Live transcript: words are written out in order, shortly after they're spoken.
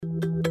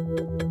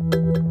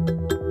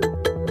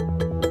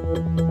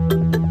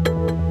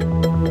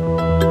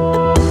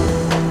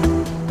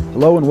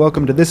Hello and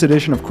welcome to this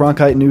edition of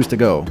Cronkite News to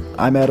Go.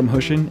 I'm Adam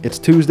Hushin. It's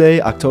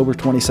Tuesday, October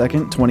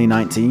 22nd,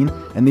 2019,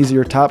 and these are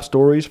your top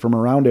stories from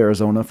around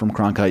Arizona from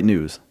Cronkite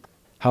News.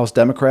 House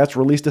Democrats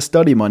released a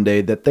study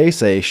Monday that they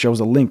say shows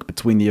a link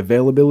between the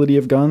availability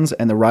of guns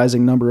and the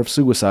rising number of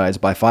suicides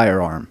by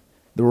firearm.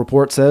 The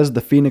report says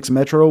the Phoenix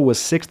Metro was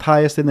sixth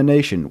highest in the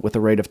nation with a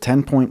rate of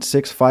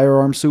 10.6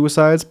 firearm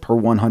suicides per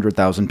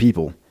 100,000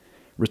 people.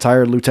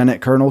 Retired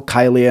Lieutenant Colonel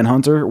Kylie Ann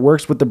Hunter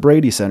works with the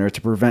Brady Center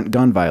to prevent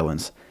gun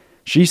violence.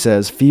 She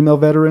says female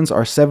veterans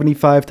are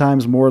 75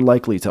 times more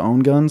likely to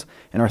own guns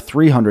and are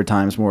 300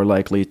 times more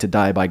likely to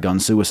die by gun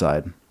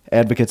suicide.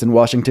 Advocates in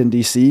Washington,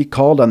 D.C.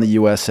 called on the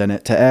U.S.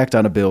 Senate to act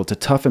on a bill to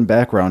toughen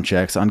background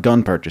checks on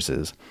gun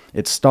purchases.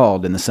 It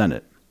stalled in the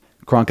Senate.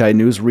 Cronkite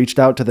News reached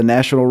out to the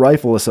National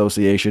Rifle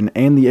Association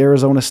and the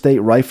Arizona State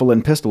Rifle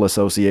and Pistol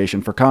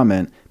Association for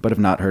comment, but have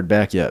not heard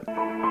back yet.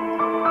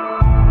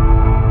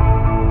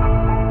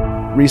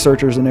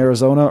 Researchers in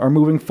Arizona are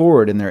moving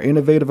forward in their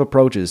innovative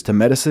approaches to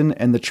medicine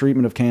and the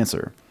treatment of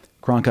cancer.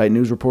 Cronkite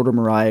News reporter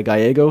Mariah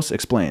Gallegos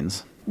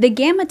explains. The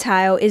gamma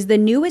tile is the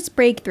newest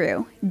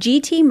breakthrough.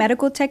 GT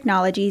Medical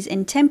Technologies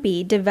in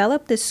Tempe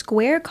developed the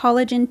square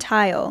collagen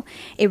tile.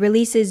 It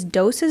releases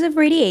doses of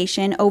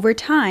radiation over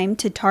time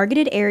to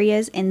targeted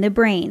areas in the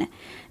brain.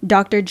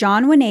 Dr.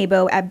 John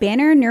Winebo at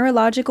Banner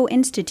Neurological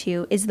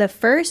Institute is the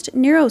first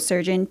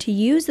neurosurgeon to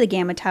use the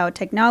gamma tile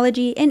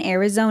technology in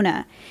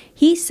Arizona.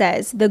 He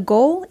says the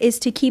goal is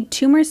to keep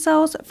tumor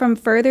cells from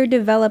further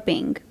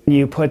developing.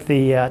 You put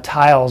the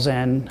tiles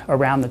in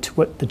around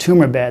the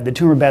tumor bed. The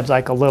tumor bed's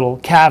like a little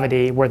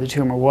cavity where the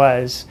tumor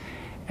was,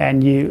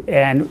 and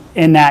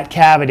in that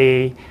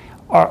cavity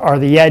are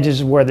the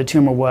edges where the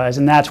tumor was,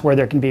 and that's where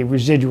there can be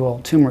residual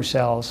tumor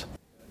cells.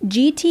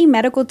 GT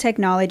Medical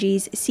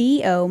Technologies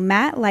CEO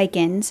Matt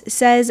Likens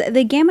says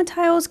the gamma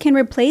tiles can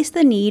replace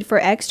the need for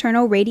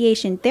external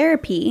radiation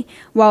therapy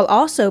while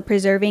also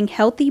preserving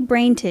healthy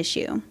brain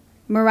tissue.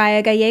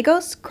 Mariah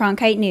Gallegos,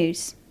 Cronkite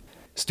News.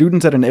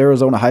 Students at an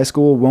Arizona high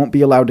school won't be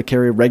allowed to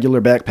carry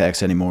regular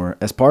backpacks anymore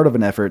as part of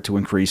an effort to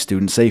increase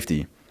student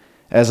safety.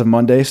 As of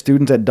Monday,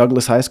 students at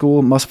Douglas High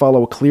School must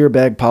follow a clear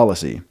bag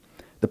policy.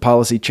 The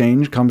policy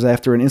change comes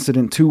after an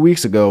incident 2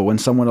 weeks ago when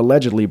someone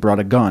allegedly brought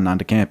a gun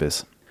onto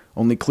campus.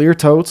 Only clear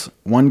totes,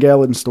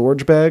 1-gallon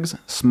storage bags,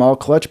 small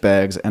clutch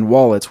bags, and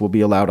wallets will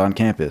be allowed on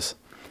campus.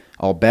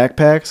 All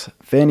backpacks,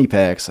 fanny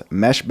packs,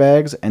 mesh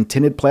bags, and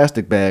tinted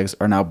plastic bags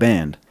are now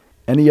banned.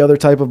 Any other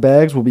type of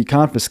bags will be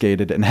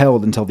confiscated and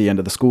held until the end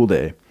of the school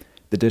day.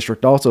 The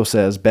district also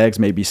says bags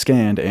may be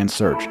scanned and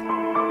searched.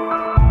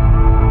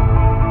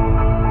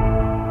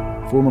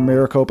 Former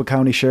Maricopa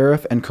County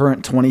Sheriff and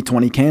current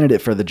 2020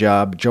 candidate for the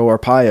job, Joe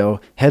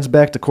Arpaio, heads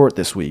back to court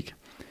this week.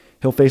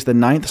 He'll face the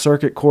Ninth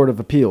Circuit Court of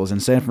Appeals in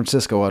San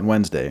Francisco on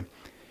Wednesday.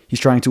 He's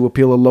trying to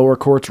appeal a lower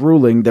court's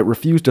ruling that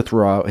refused to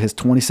throw out his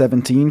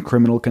 2017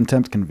 criminal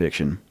contempt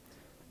conviction.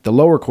 The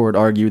lower court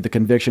argued the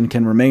conviction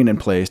can remain in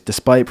place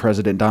despite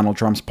President Donald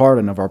Trump's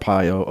pardon of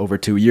Arpaio over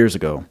 2 years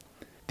ago.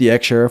 The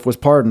ex-sheriff was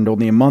pardoned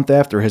only a month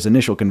after his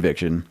initial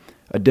conviction.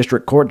 A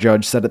district court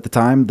judge said at the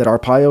time that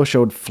Arpaio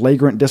showed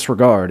flagrant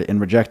disregard in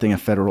rejecting a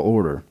federal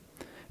order.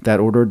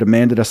 That order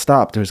demanded a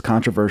stop to his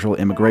controversial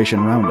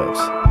immigration roundups.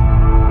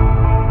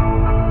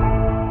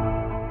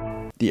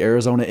 The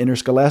Arizona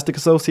Interscholastic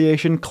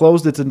Association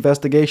closed its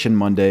investigation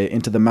Monday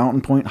into the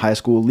Mountain Point High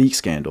School leak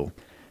scandal.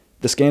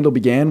 The scandal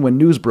began when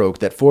news broke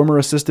that former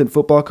assistant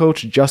football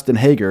coach Justin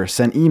Hager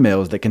sent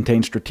emails that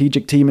contained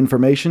strategic team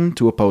information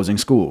to opposing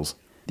schools.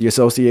 The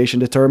association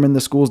determined the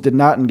schools did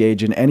not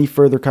engage in any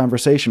further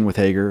conversation with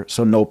Hager,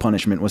 so no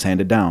punishment was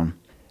handed down.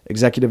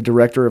 Executive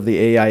Director of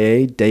the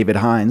AIA, David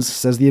Hines,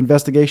 says the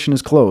investigation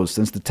is closed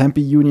since the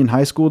Tempe Union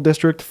High School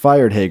District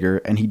fired Hager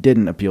and he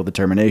didn't appeal the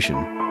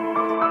termination.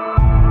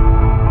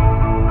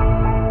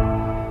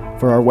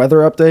 For our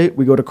weather update,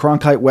 we go to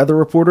Cronkite weather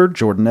reporter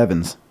Jordan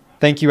Evans.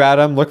 Thank you,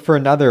 Adam. Look for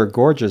another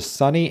gorgeous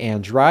sunny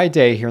and dry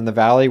day here in the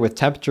valley with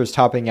temperatures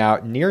topping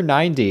out near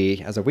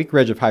 90 as a weak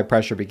ridge of high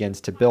pressure begins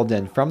to build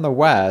in from the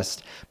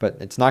west, but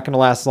it's not going to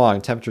last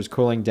long. Temperatures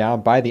cooling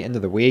down by the end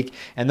of the week.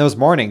 And those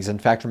mornings, in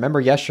fact,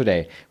 remember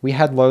yesterday, we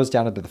had lows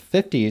down into the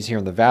 50s here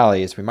in the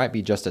valley, so we might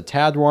be just a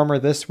tad warmer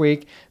this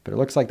week, but it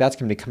looks like that's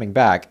going to be coming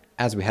back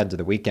as we head to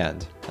the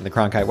weekend. In the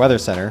Cronkite Weather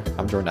Center,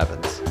 I'm Jordan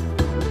Evans.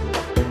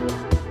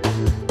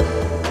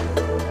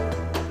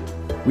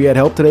 We had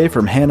help today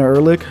from Hannah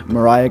Ehrlich,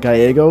 Mariah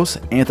Gallegos,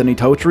 Anthony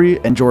Totri,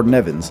 and Jordan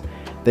Evans.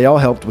 They all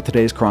helped with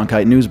today's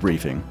Cronkite News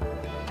Briefing.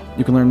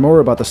 You can learn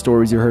more about the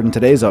stories you heard in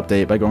today's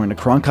update by going to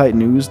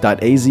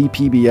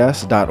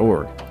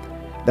cronkitenews.azpbs.org.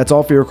 That's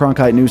all for your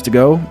Cronkite News to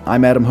Go.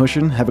 I'm Adam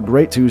Hushin. Have a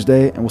great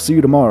Tuesday, and we'll see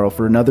you tomorrow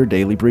for another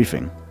daily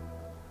briefing.